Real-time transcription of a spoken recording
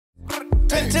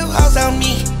22 hoes on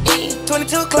me,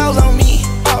 22 clothes on me,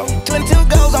 22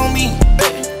 goals on me,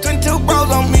 22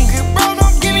 bros on me. Bros,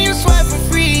 I'm giving you swag for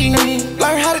free.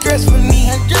 Learn how to dress for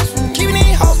me, keeping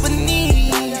these hoes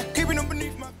beneath, keeping them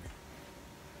beneath my.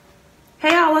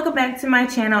 Hey y'all, welcome back to my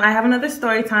channel. I have another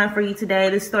story time for you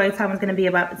today. This story time is going to be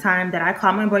about the time that I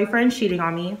caught my boyfriend cheating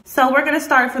on me. So we're going to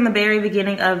start from the very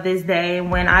beginning of this day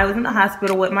when I was in the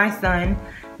hospital with my son.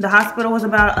 The hospital was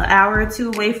about an hour or two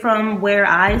away from where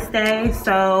I stay.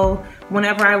 So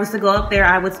whenever I was to go up there,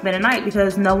 I would spend a night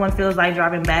because no one feels like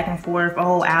driving back and forth a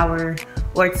whole hour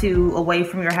or two away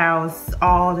from your house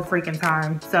all the freaking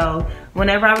time. So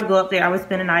whenever I would go up there, I would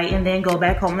spend a night and then go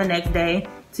back home the next day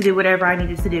to do whatever I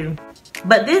needed to do.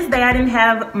 But this day I didn't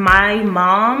have my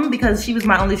mom because she was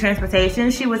my only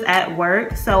transportation. She was at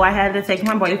work, so I had to take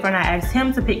my boyfriend. I asked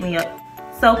him to pick me up.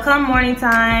 So come morning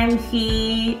time,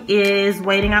 he is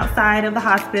waiting outside of the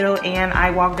hospital and I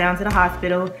walk down to the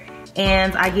hospital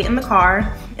and I get in the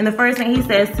car and the first thing he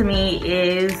says to me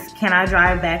is, "Can I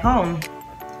drive back home?"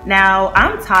 Now,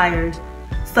 I'm tired.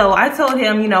 So I told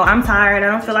him, you know, I'm tired, I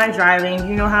don't feel like driving.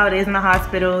 You know how it is in the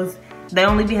hospitals. They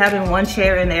only be having one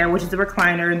chair in there, which is a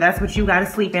recliner, and that's what you gotta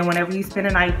sleep in whenever you spend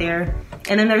a night there.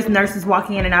 And then there's nurses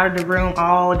walking in and out of the room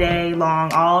all day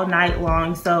long, all night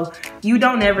long, so you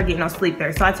don't ever get no sleep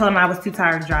there. So I told him I was too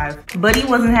tired to drive. But he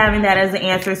wasn't having that as an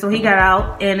answer, so he got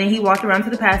out, and then he walked around to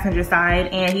the passenger side,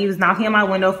 and he was knocking on my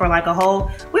window for like a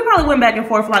whole, we probably went back and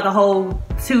forth for like a whole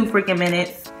 2 freaking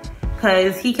minutes.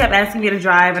 Cause he kept asking me to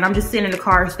drive and I'm just sitting in the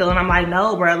car still and I'm like,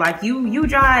 no, bro, like you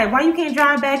drive. Why you can't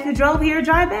drive back? You drove here,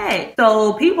 drive back.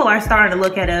 So people are starting to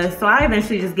look at us. So I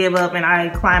eventually just give up and I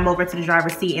climb over to the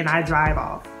driver's seat and I drive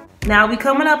off. Now we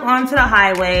coming up onto the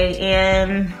highway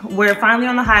and we're finally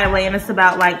on the highway and it's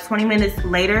about like 20 minutes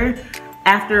later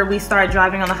after we start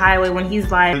driving on the highway when he's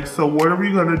like, "So what are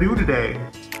we gonna do today?"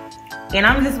 And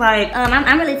I'm just like,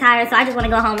 I'm really tired, so I just want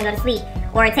to go home and go to sleep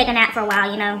or take a nap for a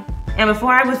while, you know. And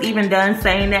before I was even done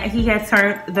saying that, he had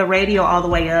turned the radio all the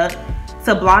way up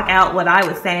to block out what I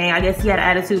was saying. I guess he had an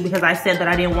attitude because I said that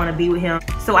I didn't want to be with him.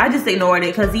 So I just ignored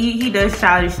it because he does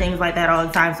childish things like that all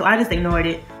the time. So I just ignored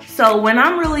it. So when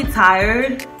I'm really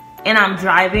tired and I'm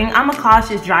driving, I'm a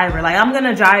cautious driver. Like I'm going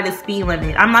to drive the speed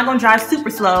limit. I'm not going to drive super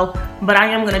slow, but I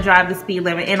am going to drive the speed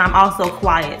limit. And I'm also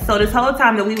quiet. So this whole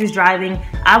time that we was driving,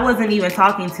 I wasn't even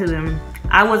talking to him.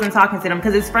 I wasn't talking to them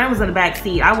because his friend was in the back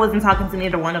seat. I wasn't talking to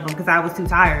neither one of them because I was too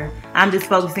tired. I'm just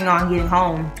focusing on getting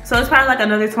home. So it's probably like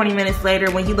another 20 minutes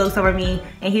later when he looks over at me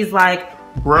and he's like,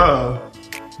 "Bruh,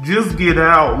 just get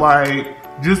out, like,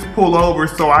 just pull over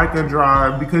so I can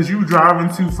drive because you driving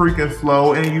too freaking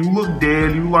slow and you look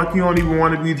dead. You like you don't even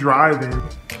want to be driving."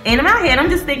 And in my head, I'm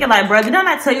just thinking like, bro, did I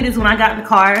not tell you this when I got in the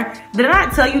car? Did I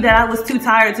not tell you that I was too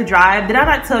tired to drive? Did I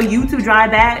not tell you to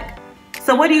drive back?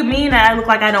 So what do you mean that I look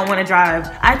like I don't want to drive?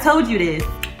 I told you this.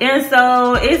 And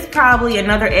so it's probably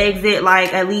another exit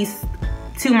like at least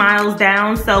 2 miles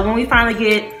down. So when we finally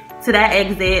get to that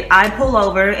exit, I pull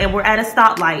over and we're at a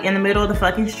stoplight in the middle of the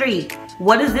fucking street.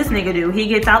 What does this nigga do? He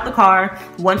gets out the car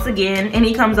once again and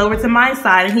he comes over to my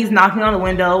side and he's knocking on the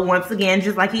window once again,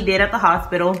 just like he did at the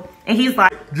hospital. And he's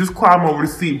like, "Just climb over the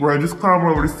seat, bruh. Just climb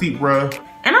over the seat, bruh."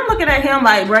 And I'm looking at him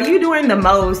like, bro, you're doing the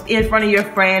most in front of your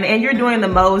friend and you're doing the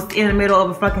most in the middle of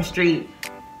a fucking street.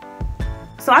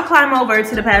 So I climb over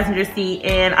to the passenger seat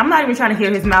and I'm not even trying to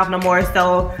hear his mouth no more.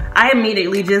 So I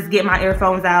immediately just get my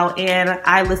earphones out and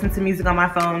I listen to music on my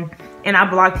phone and I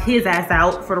blocked his ass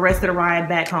out for the rest of the ride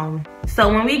back home.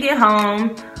 So when we get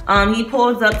home, he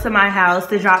pulls up to my house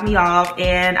to drop me off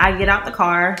and I get out the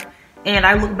car and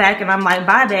I look back and I'm like,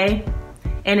 "Bye, babe."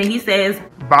 And then he says,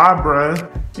 "Bye, bruh."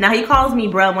 Now he calls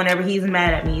me bruh whenever he's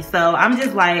mad at me. So I'm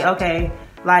just like, okay,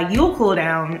 like you'll cool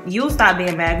down. You'll stop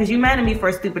being mad because you mad at me for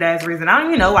a stupid ass reason. I don't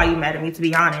even know why you mad at me, to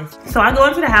be honest. So I go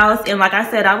into the house and like I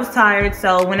said, I was tired.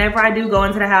 So whenever I do go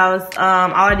into the house,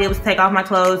 all I did was take off my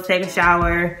clothes, take a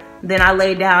shower. Then I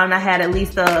laid down and I had at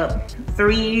least a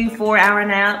 3-4 hour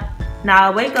nap. Now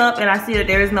I wake up and I see that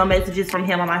there is no messages from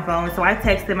him on my phone. So I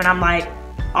text him and I'm like,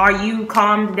 "Are you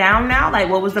calmed down now? Like,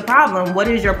 what was the problem? What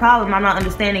is your problem? I'm not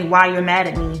understanding why you're mad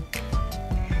at me."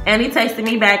 And he texted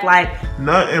me back like,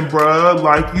 "Nothing, bruh.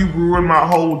 Like, you ruined my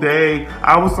whole day.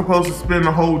 I was supposed to spend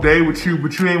the whole day with you,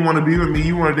 but you ain't want to be with me.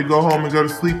 You wanted to go home and go to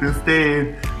sleep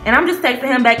instead." And I'm just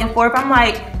texting him back and forth. I'm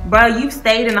like, bro, you've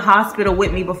stayed in the hospital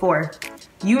with me before.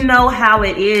 You know how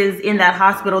it is in that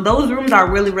hospital. Those rooms are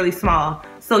really, really small.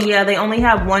 So yeah, they only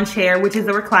have one chair, which is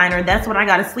a recliner. That's what I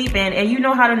gotta sleep in. And you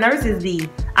know how the nurses be.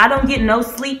 I don't get no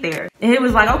sleep there. And he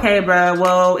was like, "Okay, bro,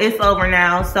 well, it's over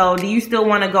now. So do you still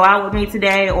wanna go out with me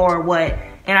today or what?"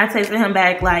 And I texted him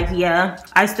back like, "Yeah,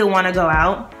 I still wanna go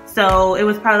out." So it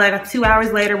was probably like 2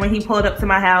 hours later when he pulled up to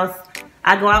my house.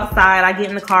 I go outside, I get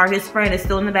in the car, his friend is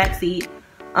still in the back seat.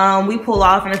 We pull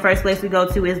off and the first place we go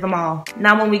to is the mall.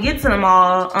 Now when we get to the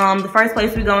mall, the first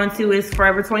place we go into is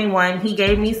Forever 21. He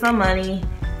gave me some money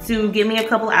to get me a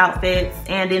couple outfits,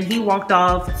 and then he walked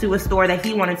off to a store that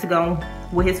he wanted to go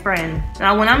with his friend.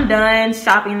 Now when I'm done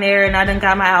shopping there and I done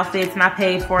got my outfits and I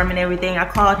paid for them and everything, I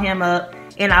called him up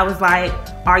and I was like,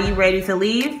 are you ready to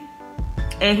leave?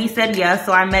 And he said yes,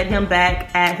 so I met him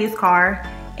back at his car,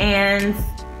 and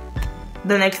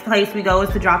the next place we go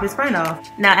is to drop his friend off.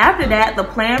 Now after that, the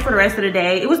plan for the rest of the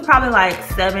day, it was probably like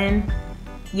 7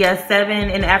 in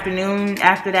the afternoon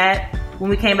after that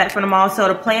when we came back from the mall. So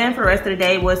the plan for the rest of the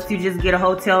day was to just get a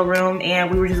hotel room,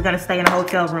 and we were just gonna stay in a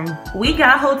hotel room. We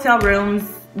got hotel rooms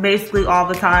basically all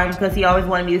the time because he always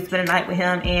wanted me to spend a night with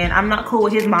him, and I'm not cool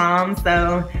with his mom,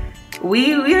 so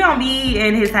we don't be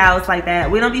in his house like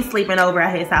that. We don't be sleeping over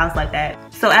at his house like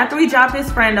that. So after we drop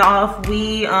his friend off,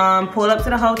 we pull up to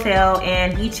the hotel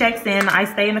and he checks in. I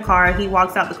stay in the car. He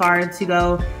walks out the car to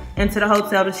go into the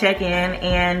hotel to check in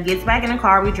and gets back in the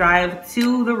car. We drive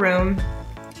to the room,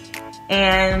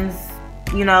 and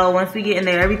you know, once we get in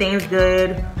there, everything is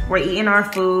good. We're eating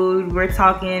our food. We're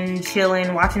talking,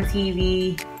 chilling, watching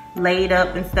TV, laid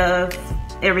up and stuff.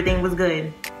 Everything was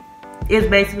good. It's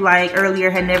basically like earlier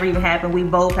had never even happened. We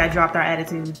both had dropped our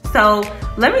attitude. So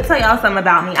let me tell y'all something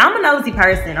about me. I'm a nosy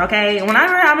person, okay?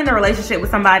 Whenever I'm in a relationship with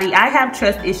somebody, I have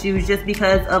trust issues just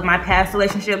because of my past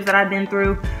relationships that I've been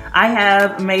through. I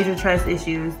have major trust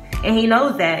issues, and he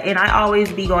knows that, and I always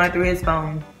be going through his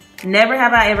phone. Never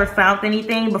have I ever found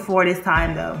anything before this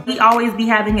time though. He always be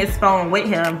having his phone with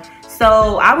him.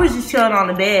 So I was just chilling on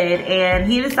the bed,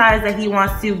 and he decides that he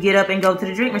wants to get up and go to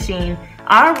the drink machine.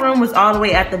 Our room was all the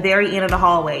way at the very end of the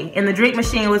hallway, and the drink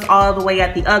machine was all the way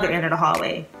at the other end of the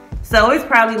hallway. So it's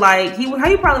probably like, he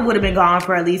probably would have been gone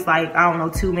for at least like, I don't know,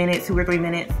 2 or 3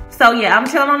 minutes. So yeah, I'm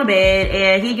chilling on the bed,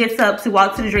 and he gets up to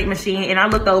walk to the drink machine, and I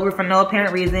looked over for no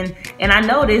apparent reason, and I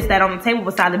noticed that on the table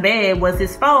beside the bed was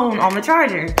his phone on the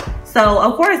charger. So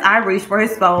of course I reached for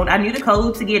his phone. I knew the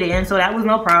code to get in, so that was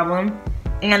no problem.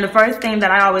 And the first thing that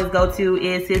I always go to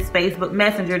is his Facebook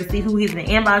Messenger to see who he's been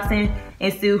inboxing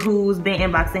and see who's been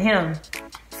inboxing him.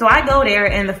 So I go there,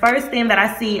 and the first thing that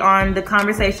I see on the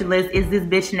conversation list is this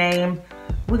bitch name.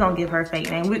 We're gonna give her a fake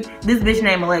name. This bitch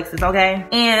named Alexis, okay?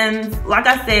 And like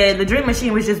I said, the drink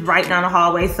machine was just right down the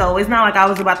hallway, so it's not like I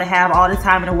was about to have all the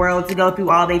time in the world to go through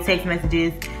all their text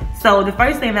messages. So the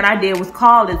first thing that I did was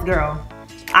call this girl.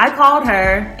 I called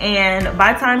her, and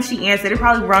by the time she answered, it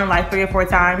probably rung like 3 or 4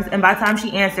 times, and by the time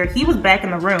she answered, he was back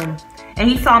in the room. And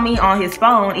he saw me on his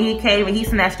phone, and he came and he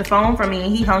snatched the phone from me,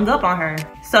 and he hung up on her.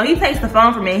 So he takes the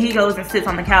phone from me, and he goes and sits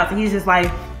on the couch, and he's just like,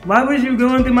 why was you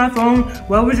going through my phone?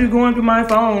 Why was you going through my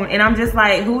phone? And I'm just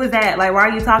like, who is that? Like, why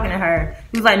are you talking to her?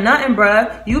 He was like, nothing,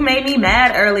 bruh. You made me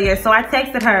mad earlier, so I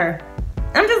texted her.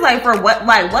 I'm just like, for what?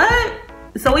 Like, what?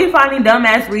 So we finding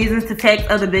dumbass reasons to text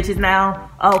other bitches now?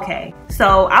 Okay.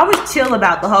 So I was chill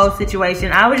about the whole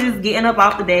situation. I was just getting up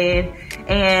off the bed,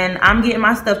 and I'm getting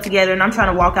my stuff together, and I'm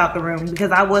trying to walk out the room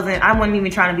because I wasn't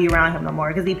even trying to be around him no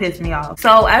more because he pissed me off.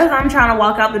 So as I'm trying to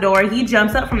walk out the door, he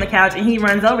jumps up from the couch and he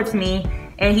runs over to me,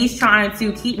 and he's trying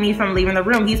to keep me from leaving the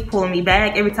room. He's pulling me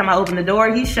back. Every time I open the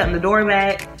door, he's shutting the door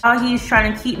back. While he's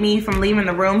trying to keep me from leaving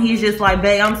the room, he's just like,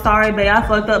 babe, I'm sorry, babe, I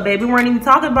fucked up, babe. We weren't even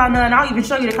talking about nothing. I'll even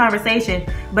show you the conversation.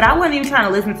 But I wasn't even trying to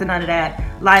listen to none of that.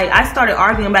 Like, I started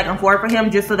arguing back and forth for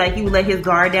him just so that he would let his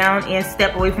guard down and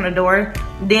step away from the door.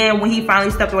 Then when he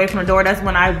finally stepped away from the door, that's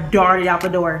when I darted out the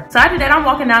door. So after that, I'm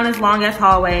walking down this long ass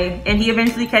hallway, and he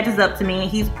eventually catches up to me,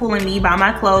 and he's pulling me by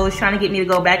my clothes, trying to get me to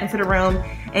go back into the room,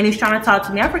 and he's trying to talk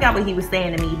to me. I forgot what he was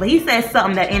saying to me, but he said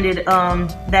something that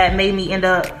that made me end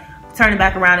up turning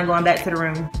back around and going back to the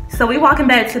room. So we walking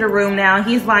back to the room now.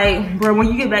 He's like, bro, when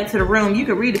you get back to the room, you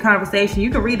can read the conversation. You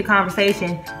can read the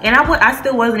conversation. And I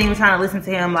still wasn't even trying to listen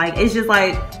to him. Like, it's just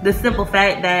like the simple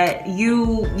fact that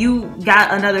you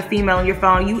got another female on your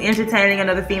phone. You entertaining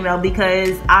another female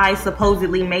because I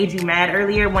supposedly made you mad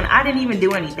earlier when I didn't even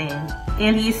do anything.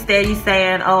 And he's steady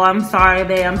saying, oh, I'm sorry,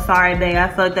 babe. I'm sorry, babe. I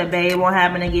fucked up, babe. It won't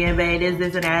happen again, babe.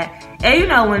 This, and that. And you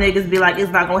know when niggas be like,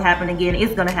 it's not gonna happen again.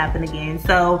 It's gonna happen again.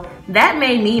 So that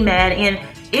made me mad. And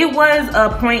it was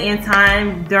a point in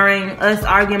time during us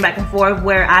arguing back and forth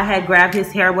where I had grabbed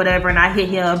his hair or whatever, and I hit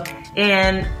him,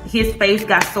 and his face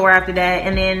got sore after that.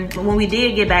 And then when we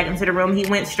did get back into the room, he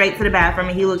went straight to the bathroom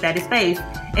and he looked at his face,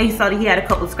 and he saw that he had a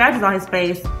couple of scratches on his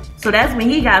face. So that's when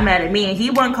he got mad at me, and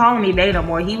he wasn't calling me babe no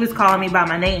more. He was calling me by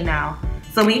my name now.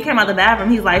 So when he came out the bathroom,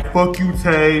 he's like, fuck you,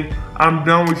 Tay. I'm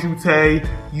done with you, Tay.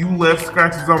 You left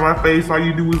scratches on my face. All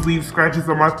you do is leave scratches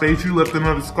on my face. You left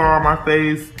another scar on my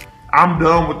face. I'm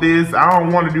done with this. I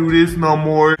don't want to do this no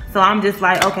more. So I'm just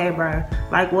like, okay, bro,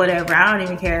 like whatever, I don't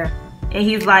even care. And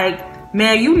he's like,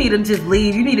 man, you need to just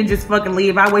leave. You need to just fucking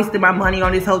leave. I wasted my money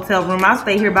on this hotel room. I'll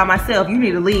stay here by myself. You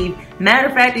need to leave. Matter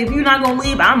of fact, if you're not gonna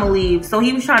leave, I'm gonna leave. So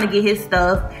he was trying to get his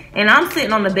stuff, and I'm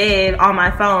sitting on the bed on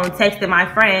my phone texting my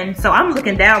friend. So I'm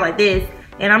looking down like this,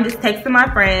 and I'm just texting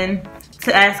my friend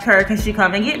to ask her, can she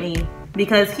come and get me?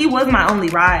 Because he was my only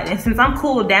ride. And since I'm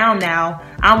cooled down now,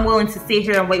 I'm willing to sit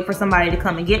here and wait for somebody to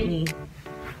come and get me.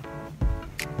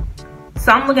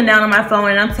 So I'm looking down on my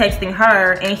phone and I'm texting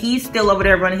her, and he's still over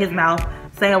there running his mouth,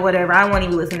 saying whatever. I wasn't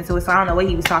even listening to it, so I don't know what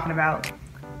he was talking about.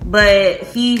 But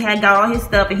he had got all his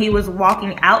stuff and he was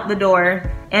walking out the door,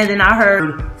 and then I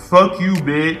heard, fuck you,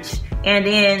 bitch. And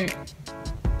then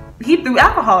he threw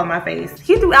alcohol in my face.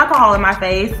 He threw alcohol in my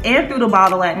face and threw the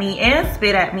bottle at me and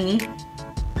spit at me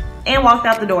and walked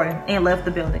out the door and left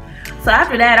the building. So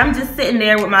after that, I'm just sitting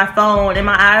there with my phone and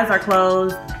my eyes are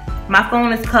closed. My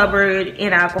phone is covered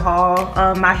in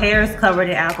alcohol. My hair is covered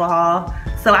in alcohol.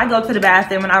 So I go to the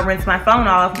bathroom and I rinse my phone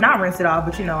off. Not rinse it off,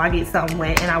 but you know, I get something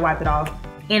wet and I wipe it off.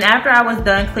 And after I was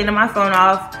done cleaning my phone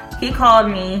off, he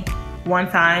called me one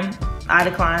time. I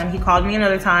declined. He called me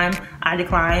another time. I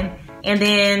declined. And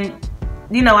then,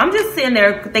 you know, I'm just sitting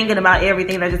there thinking about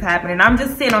everything that just happened. And I'm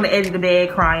just sitting on the edge of the bed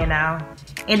crying now.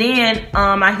 And then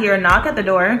I hear a knock at the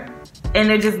door. And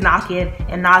they're just knocking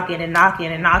and knocking and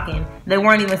knocking and knocking. They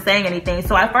weren't even saying anything.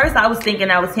 So at first I was thinking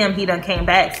that was him. He done came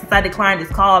back. Since I declined his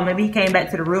call, maybe he came back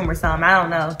to the room or something. I don't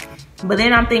know. But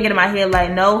then I'm thinking in my head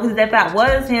like, no, because if that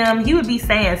was him, he would be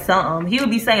saying something. He would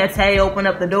be saying, Tay, open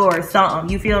up the door or something.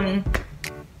 You feel me?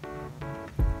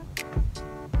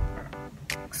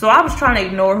 So I was trying to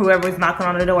ignore whoever was knocking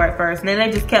on the door at first. And then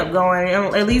they just kept going.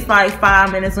 And at least like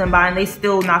 5 minutes went by and they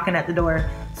still knocking at the door.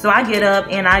 So I get up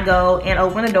and I go and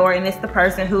open the door, and it's the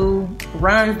person who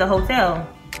runs the hotel.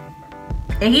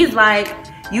 And he's like,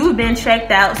 you've been checked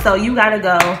out, so you gotta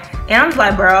go. And I'm just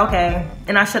like, bro, okay.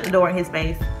 And I shut the door in his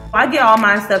face. I get all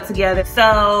my stuff together.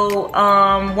 So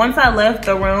once I left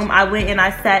the room, I went and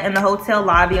I sat in the hotel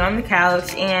lobby on the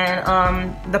couch,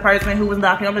 and the person who was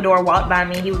knocking on the door walked by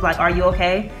me. He was like, are you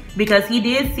okay? Because he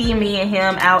did see me and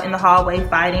him out in the hallway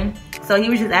fighting. So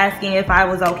he was just asking if I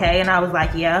was okay, and I was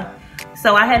like, yeah.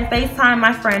 So I had FaceTime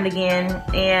my friend again,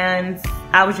 and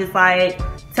I was just like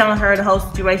telling her the whole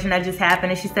situation that just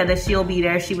happened, and she said that she'll be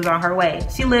there. She was on her way.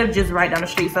 She lived just right down the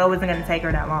street, so it wasn't gonna take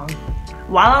her that long.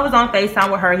 While I was on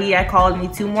FaceTime with her, he had called me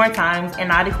 2 more times,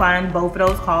 and I declined both of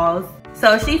those calls.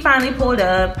 So she finally pulled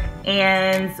up,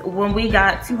 and when we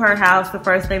got to her house, the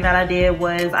first thing that I did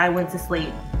was I went to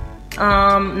sleep.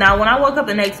 Now when I woke up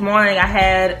the next morning, I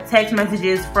had text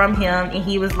messages from him, and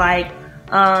he was like,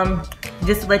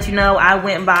 just to let you know, I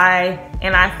went by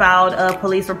and I filed a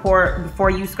police report before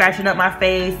you scratching up my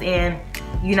face, and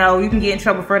you know, you can get in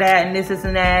trouble for that and this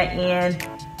and that,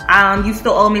 and you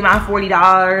still owe me my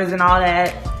 $40 and all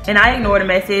that. And I ignored the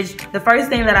message. The first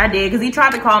thing that I did, because he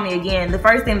tried to call me again, the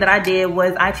first thing that I did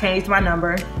was I changed my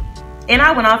number and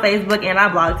I went on Facebook and I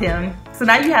blocked him. So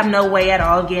now you have no way at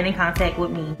all getting in contact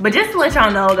with me. But just to let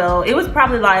y'all know though, it was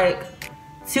probably like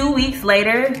 2 weeks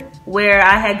later where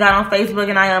I had got on Facebook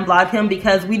and I unblocked him,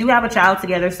 because we do have a child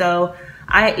together. So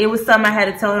it was something I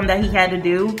had to tell him that he had to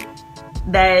do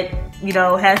that, you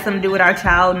know, has something to do with our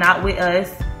child, not with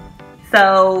us.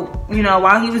 So, you know,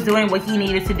 while he was doing what he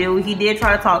needed to do, he did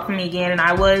try to talk to me again, and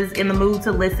I was in the mood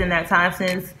to listen that time,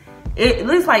 since it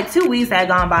looks like 2 weeks had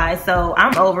gone by. So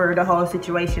I'm over the whole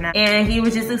situation. And he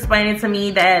was just explaining to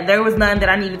me that there was nothing that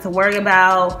I needed to worry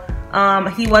about.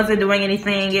 He wasn't doing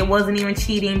anything. It wasn't even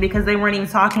cheating, because they weren't even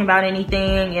talking about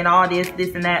anything and all this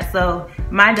and that. So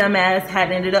my dumb ass had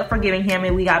ended up forgiving him,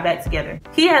 and we got back together.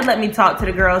 He had let me talk to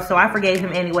the girl, so I forgave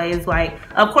him anyways. Like,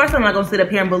 of course I'm not gonna sit up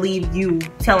here and believe you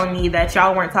telling me that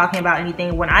y'all weren't talking about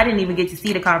anything when I didn't even get to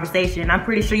see the conversation. I'm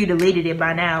pretty sure you deleted it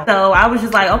by now. So I was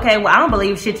just like, okay, well, I don't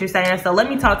believe shit you're saying, so let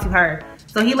me talk to her.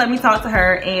 So he let me talk to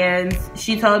her, and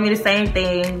she told me the same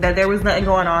thing, that there was nothing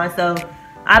going on. So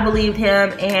I believed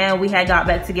him, and we had got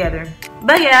back together.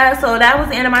 But yeah, so that was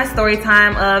the end of my story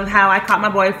time of how I caught my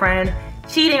boyfriend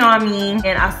cheating on me,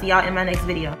 and I'll see y'all in my next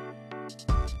video.